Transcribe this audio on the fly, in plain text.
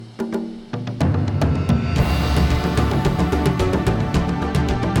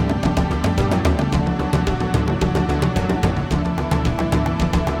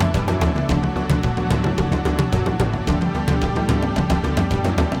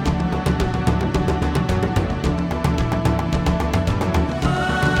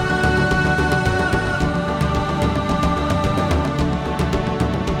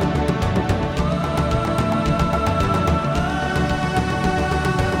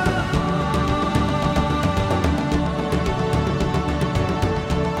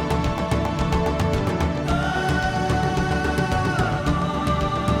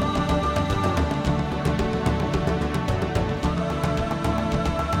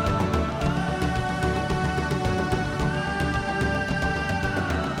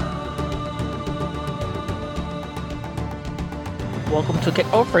Welcome to Get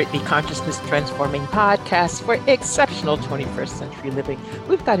Over It, the consciousness transforming podcast for exceptional 21st century living.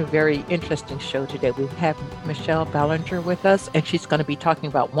 We've got a very interesting show today. We have Michelle Ballinger with us, and she's going to be talking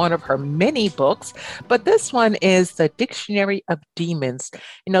about one of her many books. But this one is The Dictionary of Demons.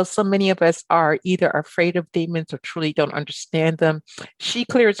 You know, so many of us are either afraid of demons or truly don't understand them. She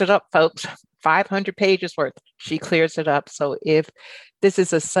clears it up, folks. 500 pages worth. She clears it up. So if this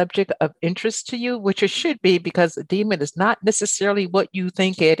is a subject of interest to you, which it should be because a demon is not necessarily what you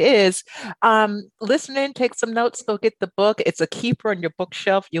think it is, listen in, take some notes, go get the book. It's a keeper on your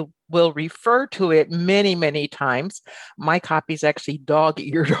bookshelf. You will refer to it many, many times. My copy is actually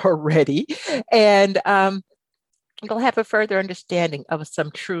dog-eared already. And you'll have a further understanding of some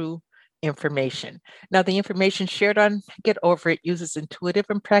true information. Now, the information shared on Get Over It uses intuitive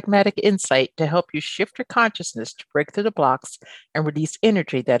and pragmatic insight to help you shift your consciousness to break through the blocks and release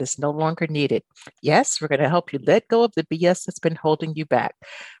energy that is no longer needed. Yes, we're going to help you let go of the BS that's been holding you back.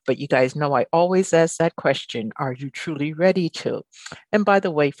 But you guys know I always ask that question, are you truly ready to? And by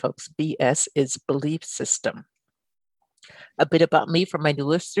the way, folks, BS is belief system. A bit about me for my new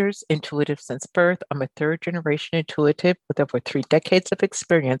listeners, intuitive since birth. I'm a third generation intuitive with over 3 decades of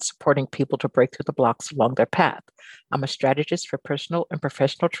experience supporting people to break through the blocks along their path. I'm a strategist for personal and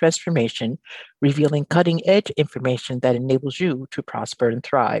professional transformation, revealing cutting edge information that enables you to prosper and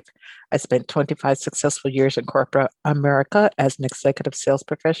thrive. I spent 25 successful years in corporate America as an executive sales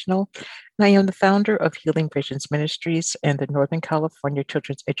professional, and I am the founder of Healing Visions Ministries and the Northern California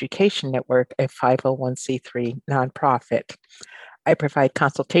Children's Education Network, a 501c3 nonprofit. I provide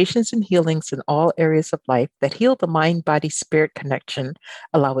consultations and healings in all areas of life that heal the mind, body, spirit connection,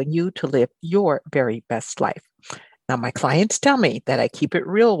 allowing you to live your very best life. Now, my clients tell me that I keep it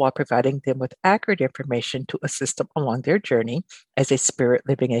real while providing them with accurate information to assist them along their journey as a spirit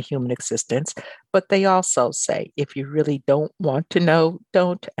living a human existence. But they also say, if you really don't want to know,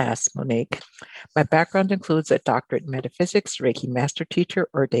 don't ask, Monique. My background includes a doctorate in metaphysics, Reiki master teacher,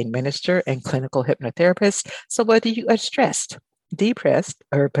 ordained minister, and clinical hypnotherapist. So whether you are stressed, depressed,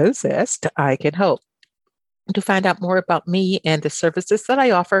 or possessed, I can help. To find out more about me and the services that I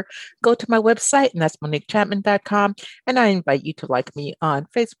offer, go to my website, and that's MoniqueChapman.com. And I invite you to like me on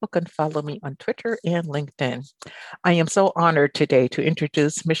Facebook and follow me on Twitter and LinkedIn. I am so honored today to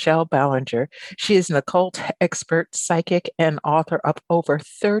introduce Michelle Ballinger. She is an occult expert, psychic, and author of over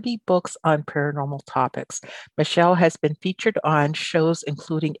 30 books on paranormal topics. Michelle has been featured on shows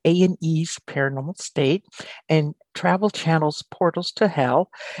including A&E's Paranormal State and Travel Channel's Portals to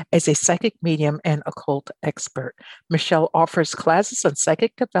Hell as a psychic medium and occult expert. Michelle offers classes on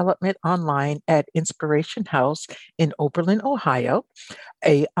psychic development online at Inspiration House in Oberlin, Ohio,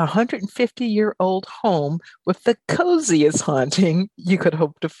 a 150-year-old home with the coziest haunting you could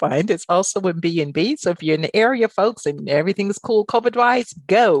hope to find. It's also in B&B, so if you're in the area, folks, and everything's cool COVID-wise,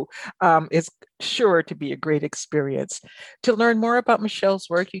 go. It's sure to be a great experience. To learn more about Michelle's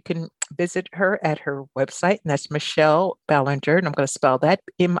work, you can visit her at her website, and that's Michelle Ballinger, and I'm going to spell that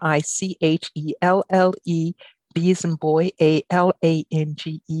Michelle, B as in boy,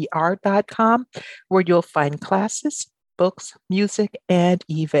 ALANGER.com, where you'll find classes, books, music, and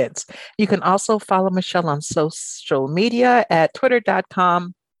events. You can also follow Michelle on social media at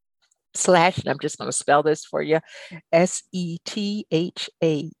twitter.com/ and I'm just going to spell this for you,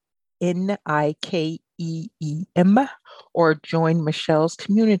 SETHANIKEEM, or join Michelle's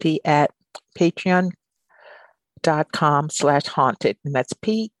community at patreon.com/haunted. And that's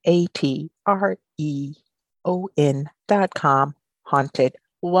PATREON.com, haunted.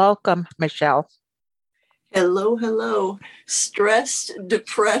 Welcome, Michelle. Hello, hello. Stressed,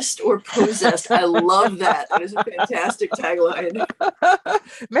 depressed, or possessed. I love that. That is a fantastic tagline.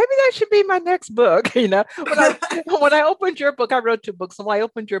 Maybe that should be my next book. You know, when I opened your book, I wrote 2 books. And when I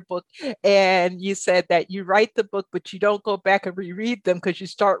opened your book, and you said that you write the book, but you don't go back and reread them because you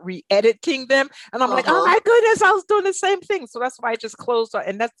start re-editing them. And I'm like, oh my goodness, I was doing the same thing. So that's why I just closed on.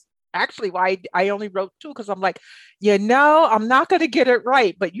 And that's actually why I only wrote 2, because I'm like, I'm not going to get it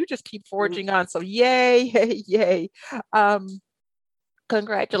right, but you just keep forging on. So yay.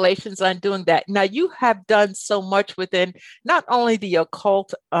 Congratulations on doing that. Now, you have done so much within not only the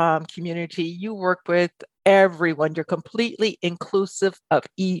occult community, you work with everyone. You're completely inclusive of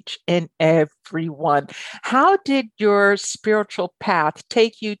each and everyone. How did your spiritual path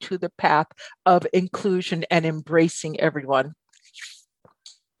take you to the path of inclusion and embracing everyone?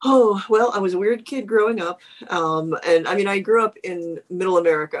 Oh, well, I was a weird kid growing up. And I mean, I grew up in middle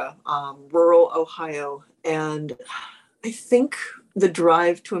America, rural Ohio. And I think the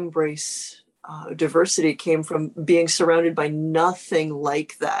drive to embrace diversity came from being surrounded by nothing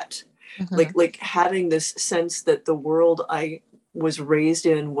like that. Mm-hmm. Like having this sense that the world I was raised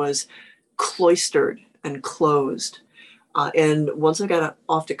in was cloistered and closed. And once I got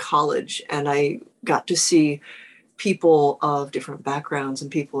off to college and I got to see people of different backgrounds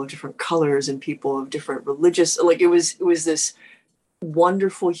and people of different colors and people of different religious, like it was this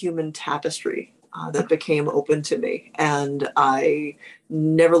wonderful human tapestry that became open to me. And I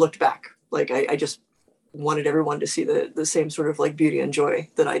never looked back. Like I just wanted everyone to see the same sort of like beauty and joy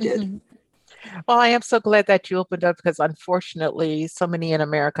that I did. Mhm. Well, I am so glad that you opened up because unfortunately, so many in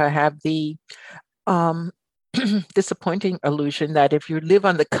America have the um, disappointing illusion that if you live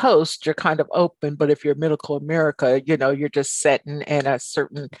on the coast, you're kind of open, but if you're middle America, you're just set in a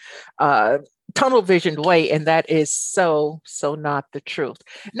certain uh, tunnel visioned way, and that is so not the truth.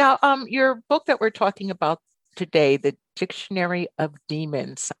 Now, your book that we're talking about today, the Dictionary of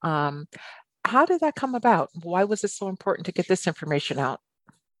Demons. How did that come about? Why was it so important to get this information out?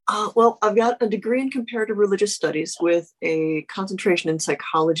 Well, I've got a degree in comparative religious studies with a concentration in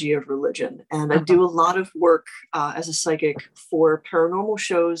psychology of religion. And I Uh-huh. do a lot of work as a psychic for paranormal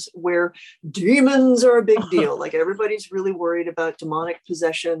shows where demons are a big deal. Like everybody's really worried about demonic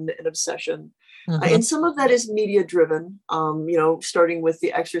possession and obsession. Hmm. And some of that is media driven, starting with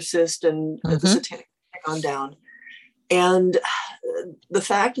The Exorcist and the Hmm. Satanic on down. And the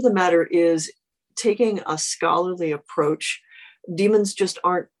fact of the matter is, taking a scholarly approach, demons just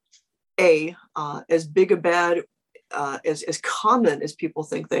aren't as big a bad as common as people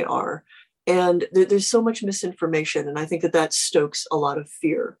think they are, and there's so much misinformation, and I think that stokes a lot of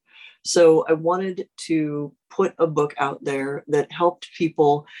fear. So I wanted to put a book out there that helped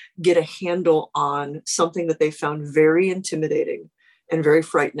people get a handle on something that they found very intimidating and very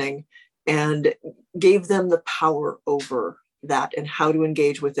frightening, and gave them the power over that and how to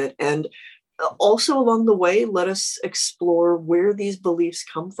engage with it. And also along the way, let us explore where these beliefs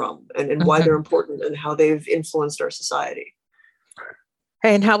come from and why they're Hmm. important and how they've influenced our society.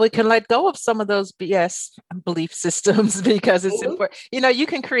 And how we can let go of some of those BS belief systems because it's Mhm. important. You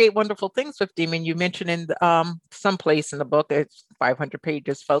can create wonderful things with demon. You mentioned in some place in the book, it's 500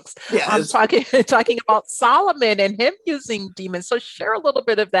 pages, folks. I'm Yes. talking talking about Solomon and him using demons. So share a little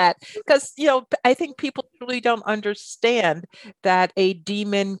bit of that because I think people really don't understand that a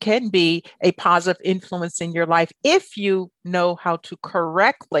demon can be a positive influence in your life if you know how to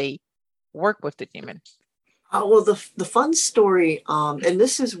correctly work with the demon. Well, the fun story, and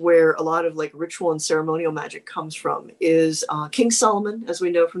this is where a lot of like ritual and ceremonial magic comes from, is King Solomon, as we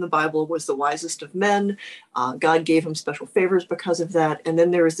know from the Bible, was the wisest of men. God gave him special favors because of that. And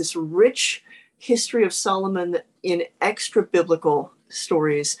then there is this rich history of Solomon in extra biblical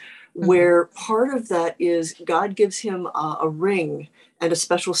stories, Mhm. where part of that is God gives him a ring and a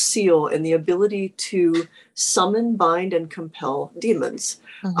special seal and the ability to summon, bind, and compel demons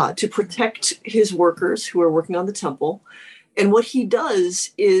Mhm. to protect his workers who are working on the temple. And what he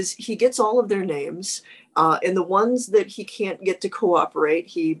does is he gets all of their names, and the ones that he can't get to cooperate,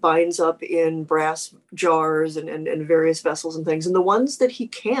 he binds up in brass jars and various vessels and things. And the ones that he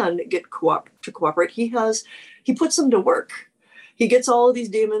can get to cooperate, he puts them to work. He gets all of these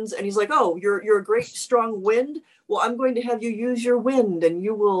demons, and he's like, "Oh, you're a great strong wind. Well, I'm going to have you use your wind, and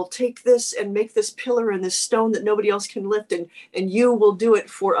you will take this and make this pillar and this stone that nobody else can lift, and you will do it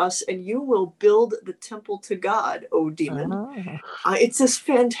for us, and you will build the temple to God, O demon." Ah. It's this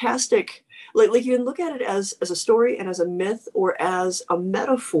fantastic, like you can look at it as a story and as a myth or as a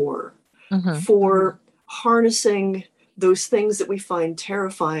metaphor Mhm. for harnessing those things that we find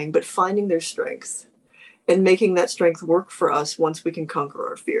terrifying, but finding their strength and making that strength work for us once we can conquer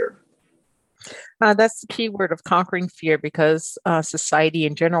our fear. That's the key word of conquering fear because society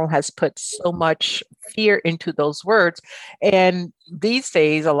in general has put so much fear into those words. And these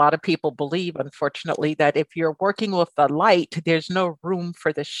days, a lot of people believe, unfortunately, that if you're working with the light, there's no room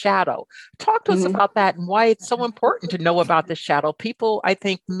for the shadow. Talk to us Mhm. about that and why it's so important to know about the shadow. People, I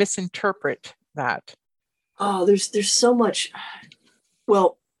think, misinterpret that. Oh, there's so much.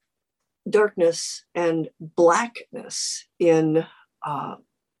 Well, darkness and blackness in uh,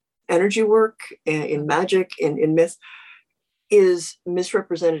 energy work, in magic, in myth is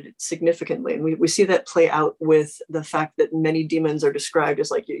misrepresented significantly. And we see that play out with the fact that many demons are described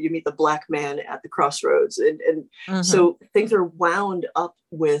as like you meet the black man at the crossroads. And Hmm. so things are wound up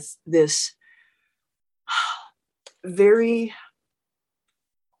with this very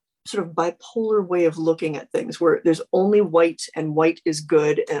sort of bipolar way of looking at things where there's only white and white is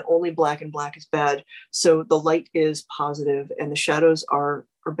good and only black and black is bad. So the light is positive and the shadows are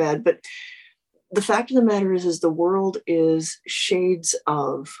bad. But the fact of the matter is the world is shades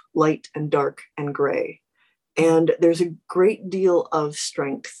of light and dark and gray. And there's a great deal of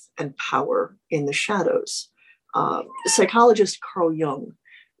strength and power in the shadows. Psychologist Carl Jung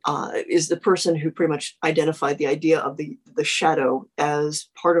is the person who pretty much identified the idea of the shadow as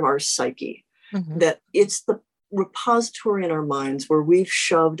part of our psyche, that it's the repository in our minds where we've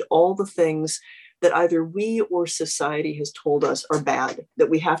shoved all the things that either we or society has told us are bad, that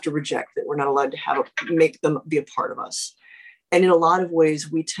we have to reject, that we're not allowed to make them be a part of us. And in a lot of ways,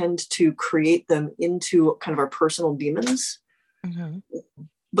 we tend to create them into kind of our personal demons.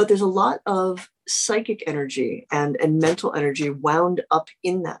 But there's a lot of psychic energy and mental energy wound up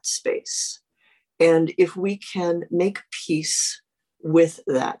in that space. And if we can make peace with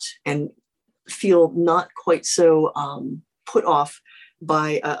that and feel not quite so put off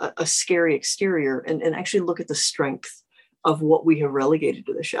by a scary exterior and actually look at the strength of what we have relegated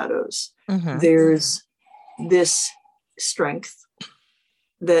to the shadows, there's this strength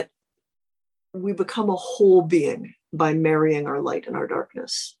that we become a whole being by marrying our light and our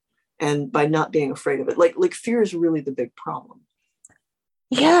darkness and by not being afraid of it. Like fear is really the big problem.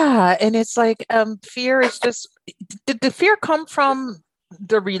 Yeah. And it's like fear is just, did the fear come from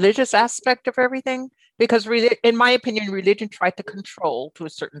the religious aspect of everything? Because in my opinion, religion tried to control to a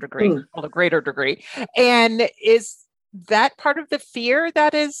certain degree, or a greater degree. And is that part of the fear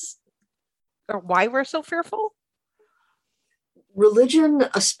that is, or why we're so fearful? Religion,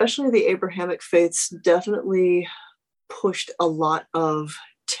 especially the Abrahamic faiths, definitely pushed a lot of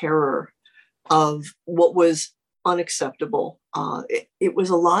terror of what was unacceptable. It was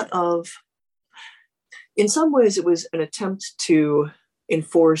a lot of, in some ways, it was an attempt to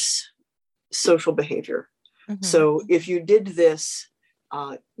enforce social behavior. So if you did this,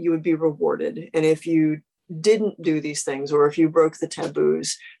 you would be rewarded. And if you didn't do these things, or if you broke the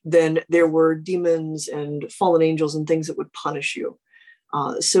taboos, then there were demons and fallen angels and things that would punish you.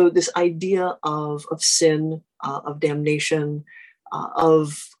 So this idea of sin, of damnation,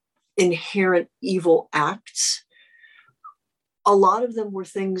 of inherent evil acts, a lot of them were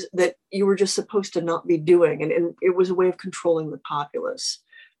things that you were just supposed to not be doing. And it was a way of controlling the populace.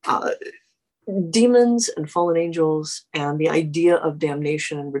 Demons and fallen angels and the idea of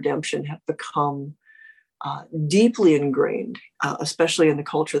damnation and redemption have become deeply ingrained, especially in the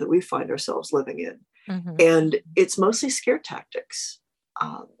culture that we find ourselves living in. And it's mostly scare tactics.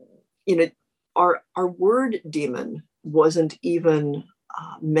 Our word demon wasn't even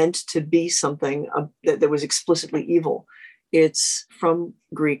meant to be something that was explicitly evil. It's from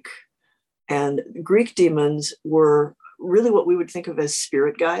Greek, and Greek demons were really what we would think of as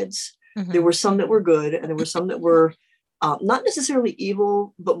spirit guides. There were some that were good, and there were some that were not necessarily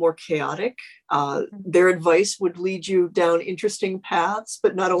evil, but more chaotic. Their advice would lead you down interesting paths,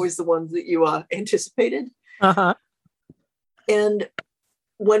 but not always the ones that you anticipated. And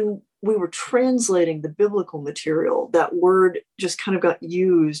when we were translating the biblical material, that word just kind of got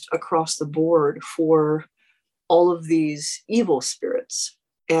used across the board for all of these evil spirits.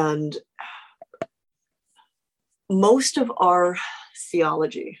 And most of our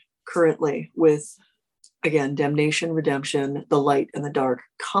theology currently, with, again, damnation, redemption, the light and the dark,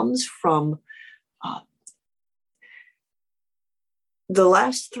 comes from the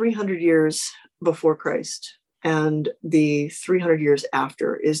last 300 years before Christ and the 300 years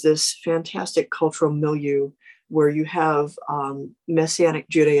after is this fantastic cultural milieu where you have Messianic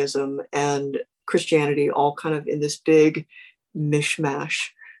Judaism and Christianity all kind of in this big mishmash.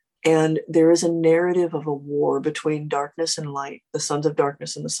 And there is a narrative of a war between darkness and light, the sons of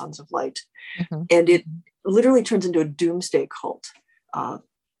darkness and the sons of light. And it literally turns into a doomsday cult.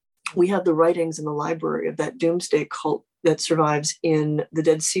 We have the writings in the library of that doomsday cult that survives in the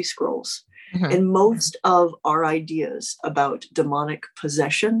Dead Sea Scrolls. And most of our ideas about demonic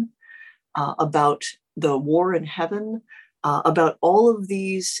possession, about the war in heaven, about all of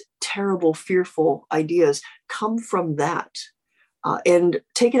these terrible, fearful ideas come from that. And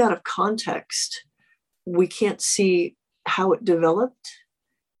taken out of context, we can't see how it developed,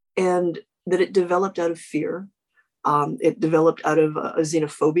 and that it developed out of fear. It developed out of a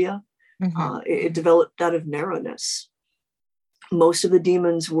xenophobia. It developed out of narrowness. Most of the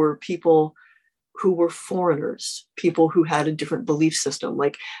demons were people who were foreigners, people who had a different belief system.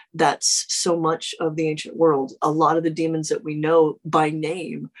 Like, that's so much of the ancient world. A lot of the demons that we know by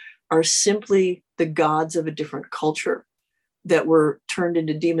name are simply the gods of a different culture that were turned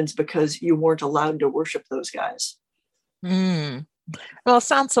into demons because you weren't allowed to worship those guys. Well, it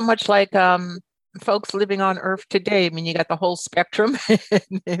sounds so much like folks living on Earth today. I mean, you got the whole spectrum.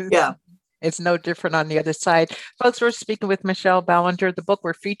 Yeah. It's no different on the other side. Folks, we're speaking with Michelle Ballinger. The book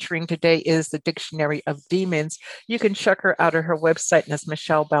we're featuring today is The Dictionary of Demons. You can check her out at her website, and that's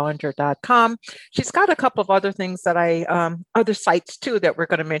michelleballinger.com. She's got a couple of other things that other sites too that we're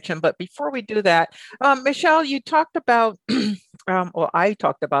going to mention. But before we do that, Michelle, you talked about, I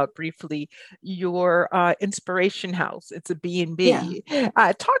talked about briefly your inspiration house. It's a B&B. Yeah.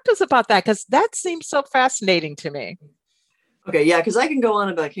 Talk to us about that, because that seems so fascinating to me. Okay, yeah, because I can go on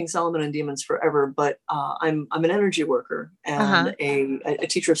about King Solomon and demons forever, but I'm an energy worker and a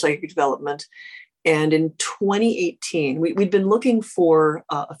teacher of psychic development. And in 2018, we'd been looking for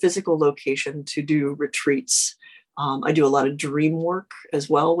a physical location to do retreats. I do a lot of dream work as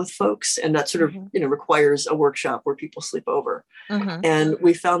well with folks, and that sort of requires a workshop where people sleep over. And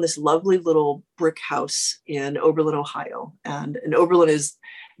we found this lovely little brick house in Oberlin, Ohio, and Oberlin is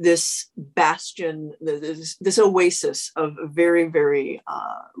this bastion, this oasis of very, very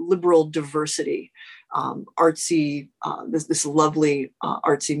liberal diversity, artsy, this lovely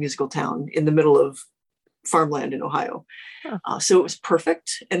artsy musical town in the middle of farmland in Ohio. So it was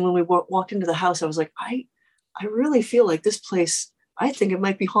perfect. And when we walked into the house, I was like, I really feel like this place, I think it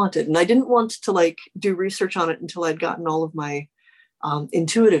might be haunted. And I didn't want to do research on it until I'd gotten all of my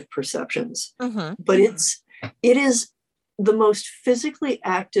intuitive perceptions. But it is the most physically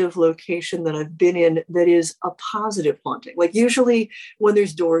active location that I've been in that is a positive haunting. Like usually when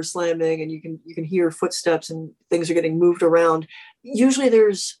there's doors slamming and you can hear footsteps and things are getting moved around, usually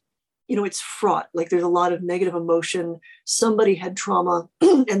there's, it's fraught. Like there's a lot of negative emotion. Somebody had trauma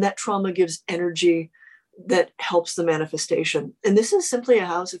and that trauma gives energy that helps the manifestation. And this is simply a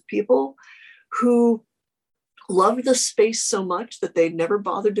house of people who loved the space so much that they never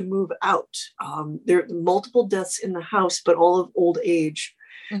bothered to move out. There are multiple deaths in the house, but all of old age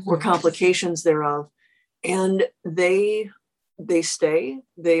or complications thereof. And they stay.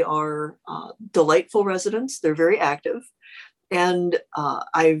 They are delightful residents. They're very active. And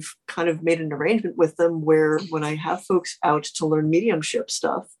I've kind of made an arrangement with them where when I have folks out to learn mediumship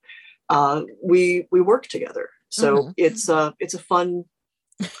stuff, we work together. So it's a fun,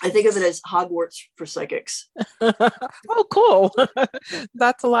 I think of it as Hogwarts for psychics. Oh, cool.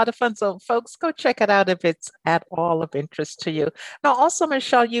 That's a lot of fun. So folks, go check it out if it's at all of interest to you. Now, also,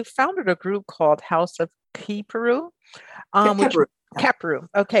 Michelle, you founded a group called House of Keperu. Keperu,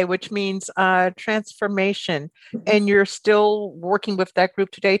 okay, which means transformation. And you're still working with that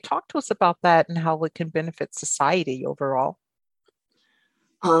group today. Talk to us about that and how it can benefit society overall.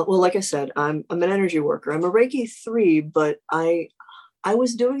 Well, like I said, I'm an energy worker. I'm a Reiki 3, but I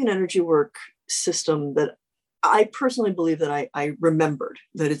was doing an energy work system that I personally believe that I remembered,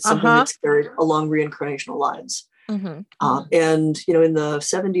 that it's something that's carried along reincarnational lines. And, in the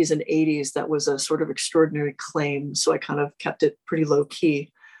 70s and 80s, that was a sort of extraordinary claim. So I kind of kept it pretty low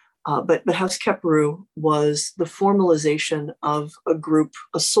key. But House Keperu was the formalization of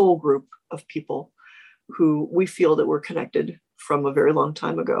a soul group of people who we feel that we're connected from a very long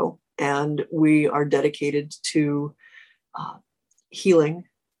time ago. And we are dedicated to healing,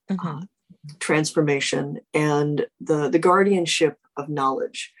 transformation, and the guardianship of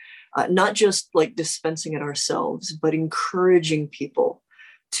knowledge, not just like dispensing it ourselves, but encouraging people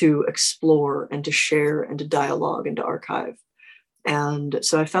to explore and to share and to dialogue and to archive. And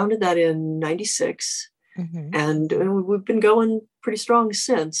so I founded that in 96, and we've been going pretty strong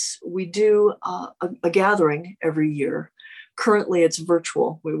since. We do a gathering every year. Currently, it's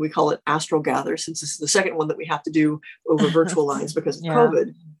virtual. We call it Astral Gather, since this is the second one that we have to do over virtual lines because of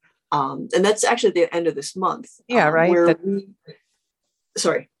COVID. And that's actually at the end of this month. Yeah, right.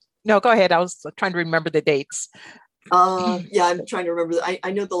 Sorry. No, go ahead. I was trying to remember the dates. Yeah, I'm trying to remember.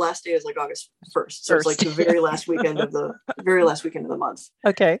 I know the last day is like August 1st. So it's like the very last weekend of the month.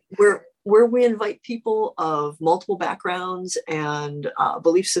 Okay. Where we invite people of multiple backgrounds and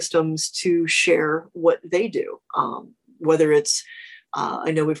belief systems to share what they do. Whether it's,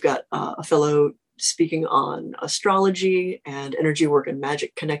 I know we've got a fellow speaking on astrology and energy work and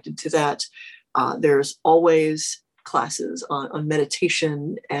magic connected to that. There's always classes on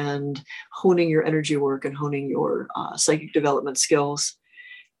meditation and honing your energy work and honing your psychic development skills.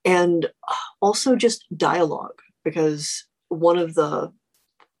 And also just dialogue, because one of the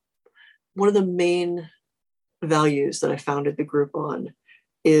main values that I founded the group on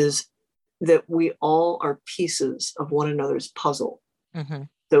is that we all are pieces of one another's puzzle.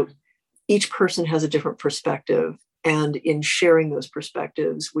 So each person has a different perspective, and in sharing those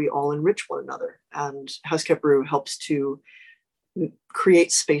perspectives, we all enrich one another. And House Keperu helps to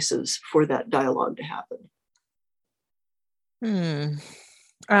create spaces for that dialogue to happen.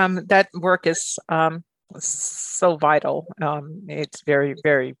 That work is So vital. It's very,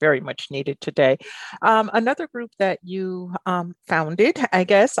 very, very much needed today. Another group that you founded, I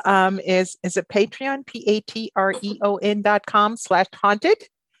guess, is it Patreon, patreon.com/haunted?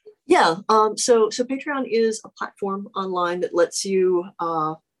 Yeah. So Patreon is a platform online that lets you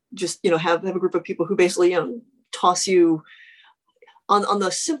just have a group of people who basically toss you on the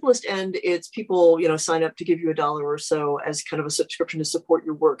simplest end. It's people sign up to give you $1 or so as kind of a subscription to support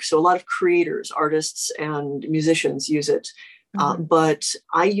your work. So a lot of creators, artists, and musicians use it. But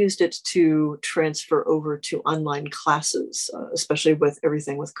I used it to transfer over to online classes, especially with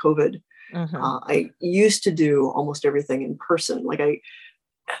everything with COVID. I used to do almost everything in person.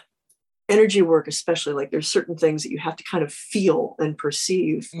 Energy work, especially, like there's certain things that you have to kind of feel and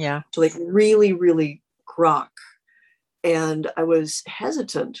perceive to like really, really grok. And I was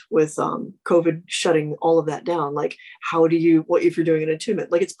hesitant with COVID shutting all of that down. Like, what if you're doing an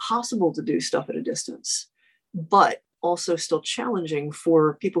attunement? Like, it's possible to do stuff at a distance, but also still challenging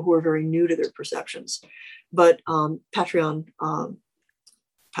for people who are very new to their perceptions. But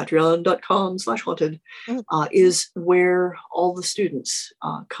patreon.com/haunted is where all the students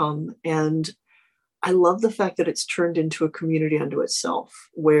come. And I love the fact that it's turned into a community unto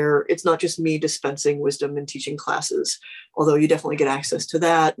itself, where it's not just me dispensing wisdom and teaching classes, although you definitely get access to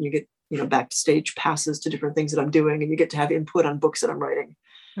that, and you get backstage passes to different things that I'm doing, and you get to have input on books that I'm writing.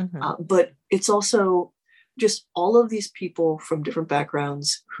 But it's also just all of these people from different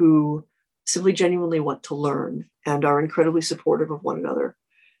backgrounds who simply genuinely want to learn and are incredibly supportive of one another.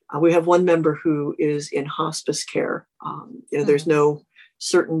 We have one member who is in hospice care. There's no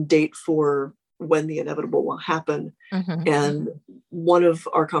certain date for when the inevitable will happen. And one of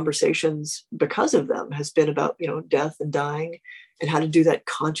our conversations, because of them, has been about, death and dying, and how to do that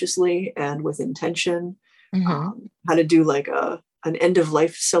consciously and with intention. How to do like an end of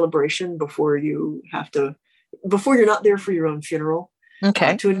life celebration before you're not there for your own funeral.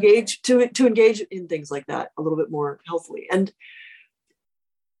 To engage in things like that a little bit more healthily. And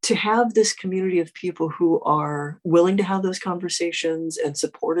to have this community of people who are willing to have those conversations and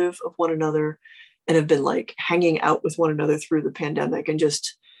supportive of one another, and have been like hanging out with one another through the pandemic, and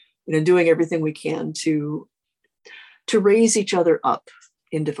just doing everything we can to raise each other up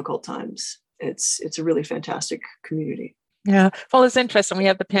in difficult times. It's a really fantastic community. Yeah. Well, it's interesting. We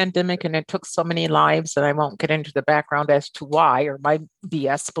have the pandemic, and it took so many lives, and I won't get into the background as to why, or my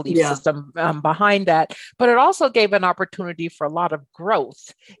BS belief system behind that. But it also gave an opportunity for a lot of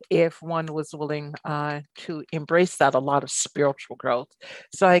growth if one was willing to embrace that, a lot of spiritual growth.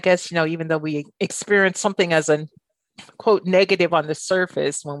 So I guess, even though we experienced something as a quote negative on the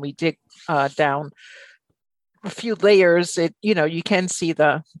surface, when we dig down a few layers, you can see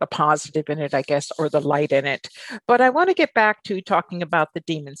the positive in it, I guess, or the light in it. But I want to get back to talking about the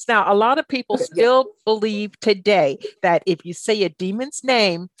demons. Now, a lot of people still believe today that if you say a demon's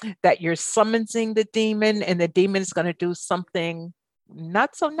name, that you're summoning the demon, and the demon is going to do something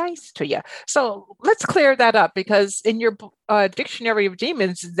not so nice to you. So let's clear that up, because in your dictionary of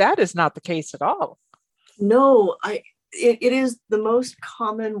demons, that is not the case at all. No, it is the most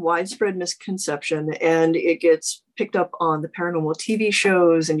common widespread misconception, and it gets picked up on the paranormal TV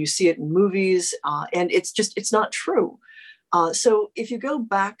shows, and you see it in movies, and it's not true. So if you go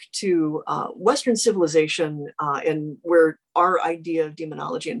back to Western civilization, and where our idea of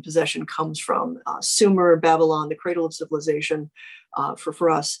demonology and possession comes from, Sumer, Babylon, the cradle of civilization, for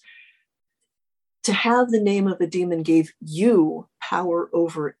us, to have the name of a demon gave you power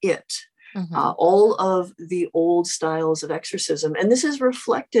over it. All of the old styles of exorcism, and this is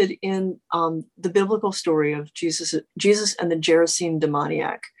reflected in the biblical story of Jesus and the Gerasene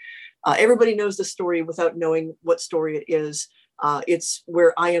demoniac. Everybody knows the story without knowing what story it is. It's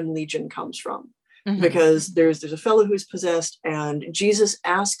where I Am Legion comes from, because there's a fellow who's possessed, and Jesus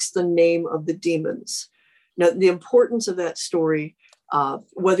asks the name of the demons. Now, the importance of that story,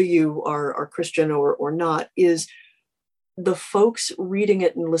 whether you are Christian or not, is the folks reading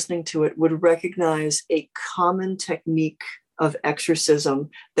it and listening to it would recognize a common technique of exorcism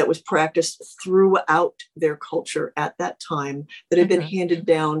that was practiced throughout their culture at that time, that had been handed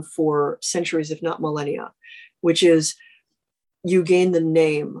down for centuries, if not millennia, which is you gain the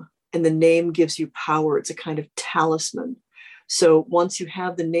name, and the name gives you power. It's a kind of talisman. So once you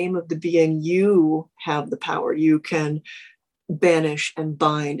have the name of the being, you have the power. You can banish and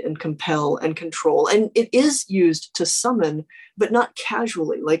bind and compel and control. And it is used to summon, but not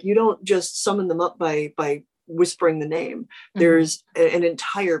casually. Like, you don't just summon them up by whispering the name. There's an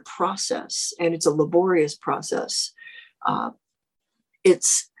entire process, and it's a laborious process.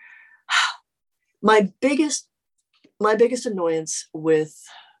 It's my biggest annoyance with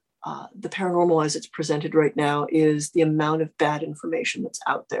the paranormal as it's presented right now is the amount of bad information that's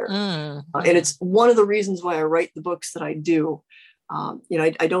out there. And it's one of the reasons why I write the books that I do.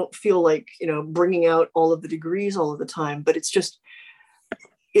 I don't feel like, bringing out all of the degrees all of the time, but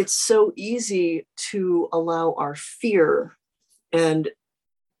it's so easy to allow our fear and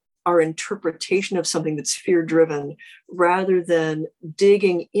our interpretation of something that's fear driven rather than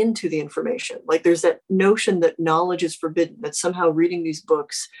digging into the information. Like there's that notion that knowledge is forbidden, that somehow reading these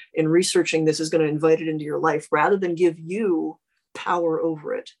books and researching this is going to invite it into your life rather than give you power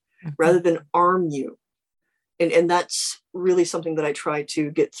over it, rather than arm you. And that's really something that I try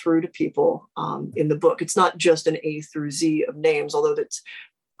to get through to people in the book. It's not just an A through Z of names, although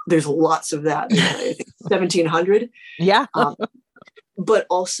there's lots of that. I think 1,700. Yeah. But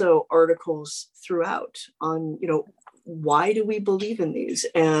also articles throughout on, why do we believe in these?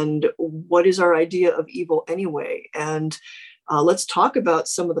 And what is our idea of evil anyway? And let's talk about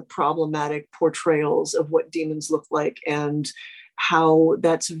some of the problematic portrayals of what demons look like and how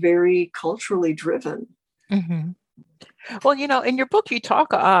that's very culturally driven. Mm-hmm. Well, in your book, you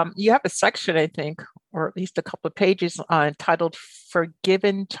talk, you have a section, I think, or at least a couple of pages entitled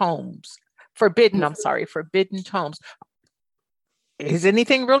Forbidden Tomes. Forbidden Tomes. Is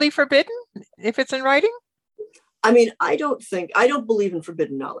anything really forbidden if it's in writing? I mean, I don't believe in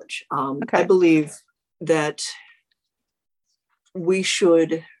forbidden knowledge. Okay. I believe that we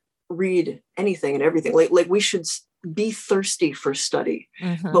should read anything and everything. Like we should be thirsty for study,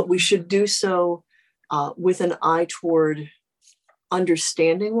 but we should do so with an eye toward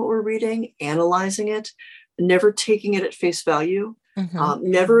understanding what we're reading, analyzing it, never taking it at face value,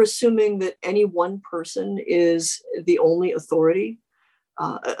 never assuming that any one person is the only authority.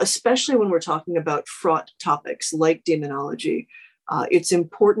 Especially when we're talking about fraught topics like demonology, it's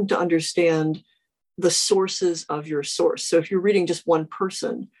important to understand the sources of your source. So if you're reading just one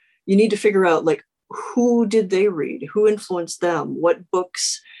person, you need to figure out who did they read, who influenced them, what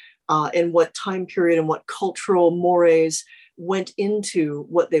books and what time period and what cultural mores went into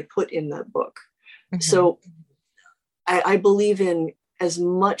what they put in that book. So I believe in as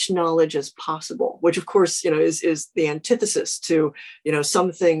much knowledge as possible, which of course, is the antithesis to,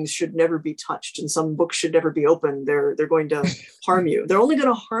 some things should never be touched and some books should never be opened. They're going to harm you. They're only going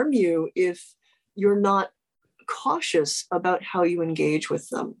to harm you if you're not cautious about how you engage with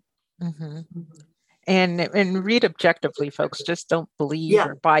them. And read objectively, folks. Just don't believe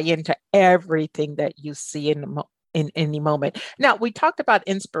or buy into everything that you see in any moment. Now, we talked about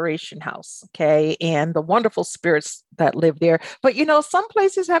Inspiration House, okay, and the wonderful spirits that live there. But, some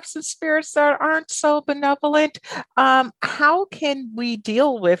places have some spirits that aren't so benevolent. How can we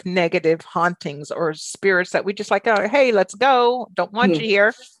deal with negative hauntings or spirits that we just oh, hey, let's go. Don't want you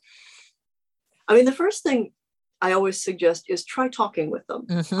here. I mean, the first thing I always suggest is try talking with them,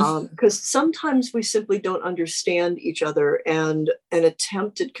 because sometimes we simply don't understand each other, and an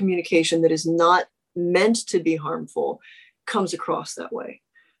attempt at communication that is not meant to be harmful comes across that way.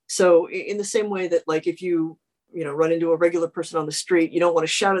 So in the same way that if you run into a regular person on the street, you don't want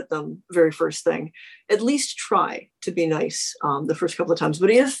to shout at them very first thing, at least try to be nice the first couple of times. But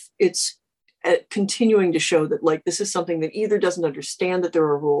if it's continuing to show that this is something that either doesn't understand that there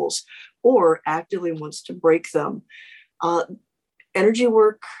are rules or actively wants to break them, energy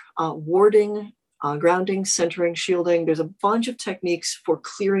work, warding, grounding, centering, shielding, there's a bunch of techniques for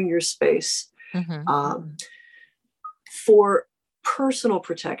clearing your space. For personal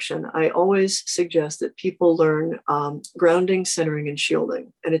protection, I always suggest that people learn grounding, centering, and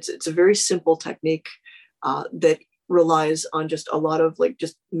shielding. And it's a very simple technique that relies on just a lot of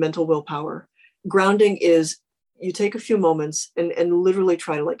just mental willpower. Grounding is you take a few moments and literally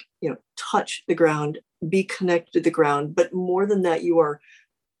try to touch the ground, be connected to the ground. But more than that, you are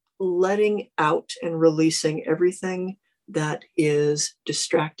letting out and releasing everything that is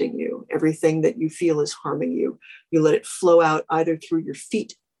distracting you, everything that you feel is harming you. You let it flow out either through your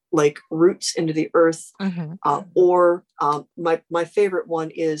feet, like roots into the earth, or my favorite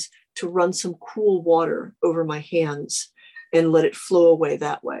one is to run some cool water over my hands and let it flow away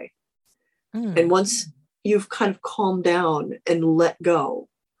that way. And once you've kind of calmed down and let go,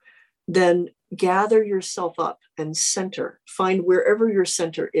 then gather yourself up and center. Find wherever your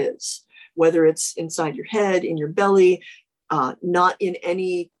center is, whether it's inside your head, in your belly, not in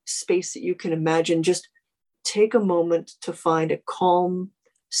any space that you can imagine. Just take a moment to find a calm,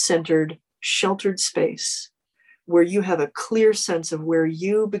 centered, sheltered space where you have a clear sense of where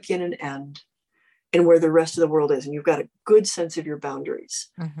you begin and end and where the rest of the world is. And you've got a good sense of your boundaries.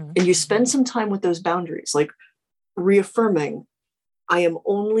 And you spend some time with those boundaries, reaffirming, I am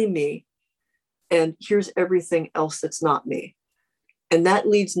only me, and here's everything else that's not me. And that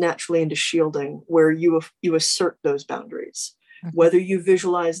leads naturally into shielding, where you assert those boundaries, Mhm. whether you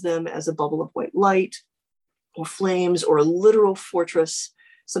visualize them as a bubble of white light or flames or a literal fortress,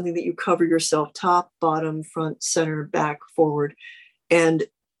 something that you cover yourself top, bottom, front, center, back, forward, and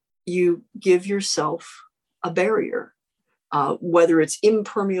you give yourself a barrier. Whether it's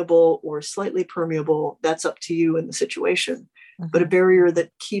impermeable or slightly permeable, that's up to you in the situation, but a Mhm. barrier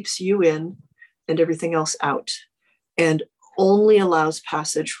that keeps you in and everything else out, and only allows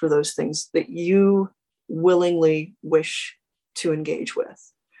passage for those things that you willingly wish to engage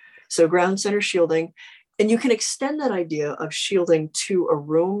with. So ground center shielding, and you can extend that idea of shielding to a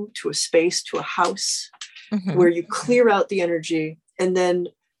room, to a space, to a house, Mhm. where you clear out the energy and then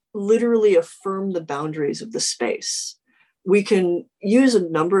literally affirm the boundaries of the space. We can use a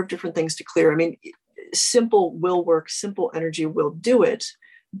number of different things to clear. I mean, simple will work, simple energy will do it,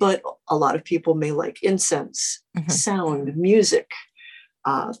 but a lot of people may like incense, Mhm. sound, music.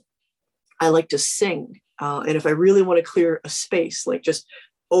 I like to sing. And if I really want to clear a space, like just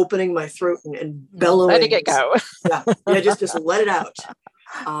opening my throat and bellowing. Letting it go. Just let it out.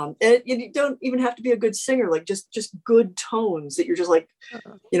 And you don't even have to be a good singer, like just good tones that you're just like,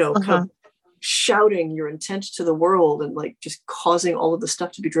 kind of shouting your intent to the world and like just causing all of the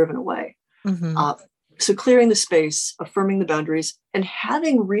stuff to be driven away. Mhm. So clearing the space, affirming the boundaries, and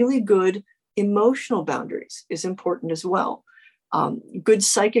having really good emotional boundaries is important as well. Good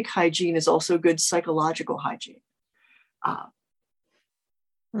psychic hygiene is also good psychological hygiene.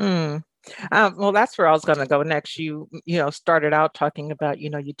 Mm. Well, that's where I was going to go next. You started out talking about,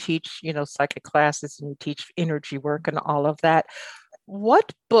 you teach, psychic classes and you teach energy work and all of that.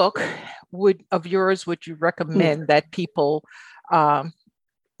 What book of yours would you recommend that people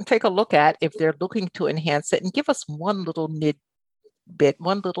take a look at if they're looking to enhance it, and give us one little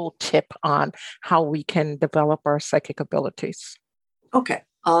one little tip on how we can develop our psychic abilities? Okay.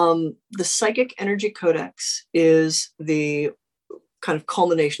 The Psychic Energy Codex is the kind of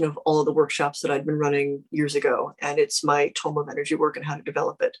culmination of all of the workshops that I'd been running years ago. And it's my tome of energy work and how to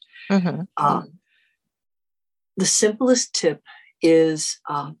develop it. Mm-hmm. The simplest tip is,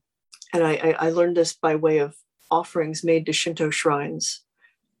 and I learned this by way of offerings made to Shinto shrines.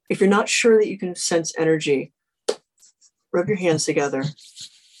 If you're not sure that you can sense energy, rub your hands together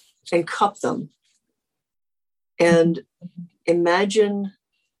and cup them. And imagine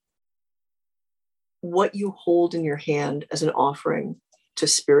what you hold in your hand as an offering to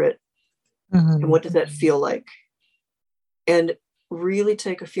spirit. Mm-hmm. And what does that feel like? And really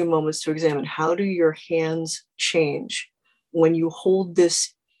take a few moments to examine, how do your hands change when you hold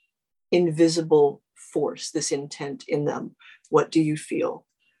this invisible force, this intent in them? What do you feel?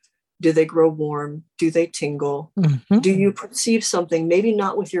 Do they grow warm? Do they tingle? Mm-hmm. Do you perceive something, maybe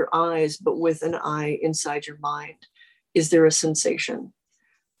not with your eyes, but with an eye inside your mind? Is there a sensation?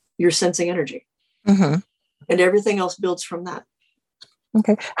 You're sensing energy. Mm-hmm. And everything else builds from that.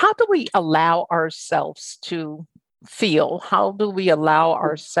 Okay. How do we allow ourselves to feel? How do we allow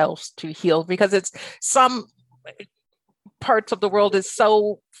ourselves to heal? Because it's some parts of the world is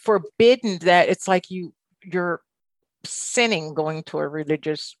so forbidden that it's like you're sinning, going to a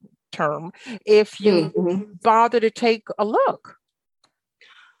religious term, if you bother to take a look.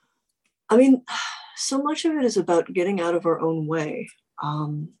 I mean, so much of it is about getting out of our own way.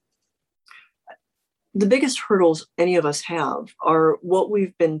 The biggest hurdles any of us have are what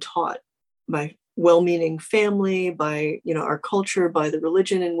we've been taught by well-meaning family, by our culture, by the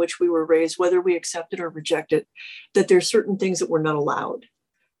religion in which we were raised, whether we accept it or reject it, that there's certain things that we're not allowed,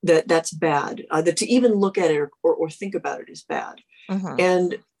 that's bad, that to even look at it or think about it is bad. Mm-hmm.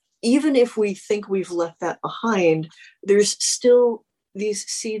 And even if we think we've left that behind, there's still these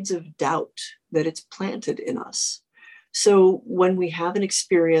seeds of doubt that it's planted in us. So when we have an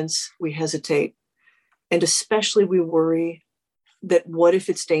experience, we hesitate. And especially we worry that what if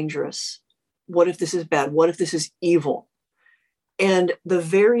it's dangerous? What if this is bad? What if this is evil? And the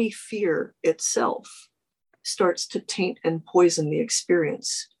very fear itself starts to taint and poison the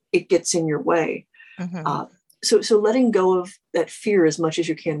experience. It gets in your way. Mm-hmm. So letting go of that fear as much as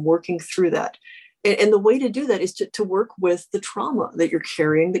you can, working through that. And the way to do that is to work with the trauma that you're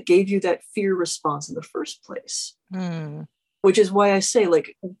carrying that gave you that fear response in the first place. Mm. Which is why I say,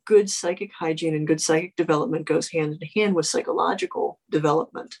 like, good psychic hygiene and good psychic development goes hand in hand with psychological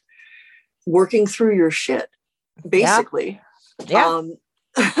development. Working through your shit, basically. Yeah.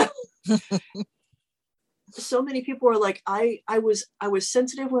 So many people are like, I was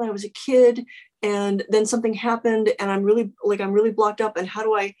sensitive when I was a kid, and then something happened, and I'm really blocked up. And how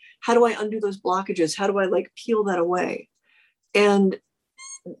do I undo those blockages? How do I like peel that away? And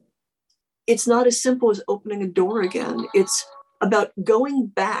it's not as simple as opening a door again. It's about going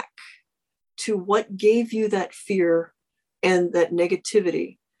back to what gave you that fear and that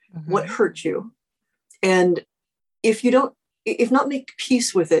negativity, what hurt you. And if not make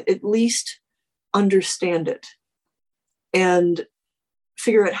peace with it, at least understand it and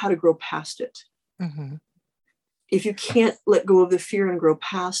figure out how to grow past it. If you can't let go of the fear and grow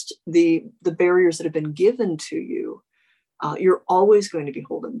past the barriers that have been given to you, you're always going to be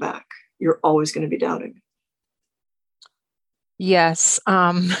holding back. You're always going to be doubting. Yes. I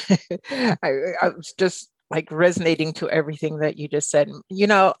was just like resonating to everything that you just said.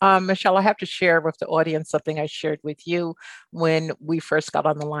 Michelle, I have to share with the audience something I shared with you when we first got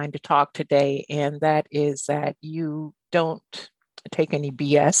on the line to talk today. And that is that you don't take any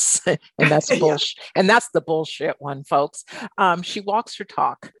BS, and that's bullshit. And that's the bullshit one, folks. She walks her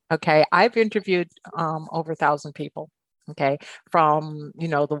talk. Okay. I've interviewed over 1,000 people. Okay. From,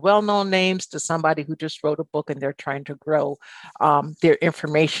 the well-known names to somebody who just wrote a book and they're trying to grow their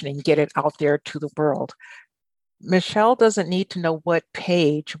information and get it out there to the world. Michelle doesn't need to know what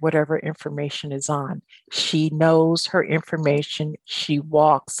page whatever information is on. She knows her information. She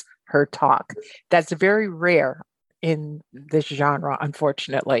walks her talk. That's very rare in this genre,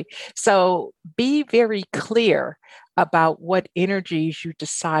 unfortunately. So be very clear about what energies you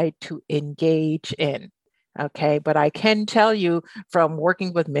decide to engage in. Okay, but I can tell you from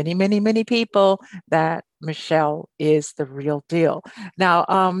working with many, many, many people that Michelle is the real deal.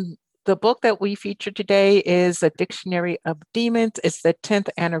 Now, the book that we feature today is A Dictionary of Demons. It's the 10th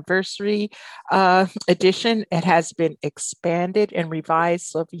anniversary edition. It has been expanded and revised.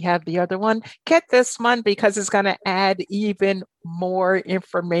 So if you have the other one, get this one because it's going to add even more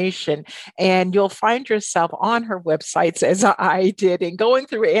information. And you'll find yourself on her websites as I did and going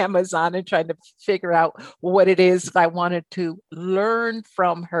through Amazon and trying to figure out what it is I wanted to learn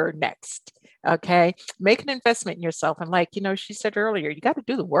from her next. Okay. Make an investment in yourself. And like, she said earlier, you got to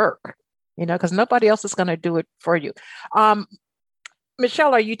do the work, because nobody else is going to do it for you.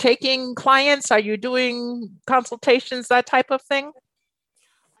 Michelle, are you taking clients? Are you doing consultations, that type of thing?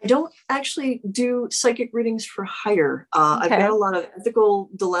 I don't actually do psychic readings for hire. I've got a lot of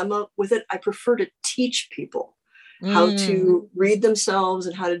ethical dilemma with it. I prefer to teach people how to read themselves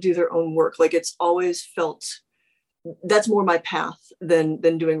and how to do their own work. Like it's always felt that's more my path than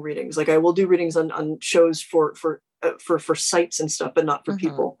doing readings. Like I will do readings on shows for sites and stuff, but not for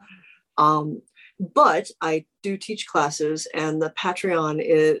people. But I do teach classes, and the Patreon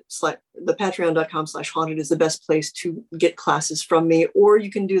is like the patreon.com/haunted is the best place to get classes from me, or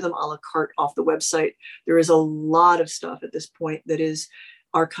you can do them a la carte off the website. There is a lot of stuff at this point that is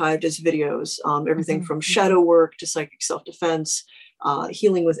archived as videos, everything from shadow work to psychic self-defense,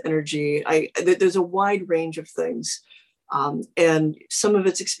 healing with energy. There's a wide range of things. And some of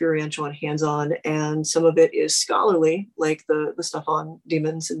it's experiential and hands-on, and some of it is scholarly, like the stuff on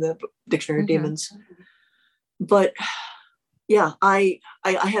demons in the Dictionary of Demons. But yeah, I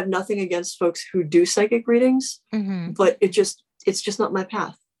have nothing against folks who do psychic readings, but it's just not my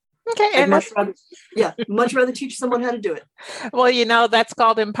path. Okay. I'd much rather teach someone how to do it. Well, that's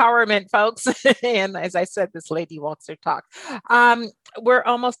called empowerment, folks. And as I said, this lady walks her talk. We're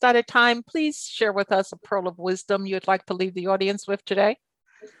almost out of time. Please share with us a pearl of wisdom you'd like to leave the audience with today.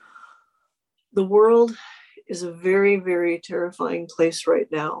 The world is a very, very terrifying place right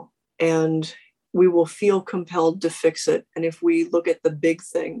now, and we will feel compelled to fix it. And if we look at the big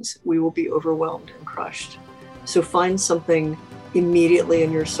things, we will be overwhelmed and crushed. So find something immediately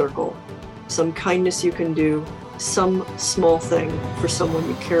in your circle, some kindness you can do, some small thing for someone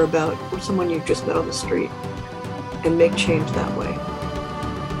you care about or someone you've just met on the street, and make change that way.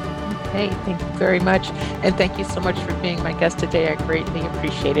 Okay, thank you very much. And thank you so much for being my guest today. I greatly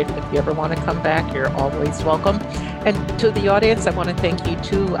appreciate it. If you ever want to come back, you're always welcome. And to the audience, I want to thank you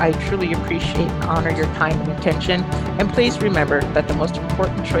too. I truly appreciate and honor your time and attention. And please remember that the most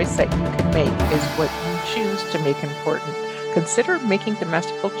important choice that you can make is what you choose to make important. Consider making the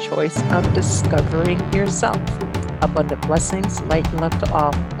masterful choice of discovering yourself. Abundant blessings, light and love to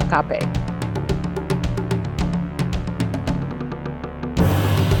all. Agape.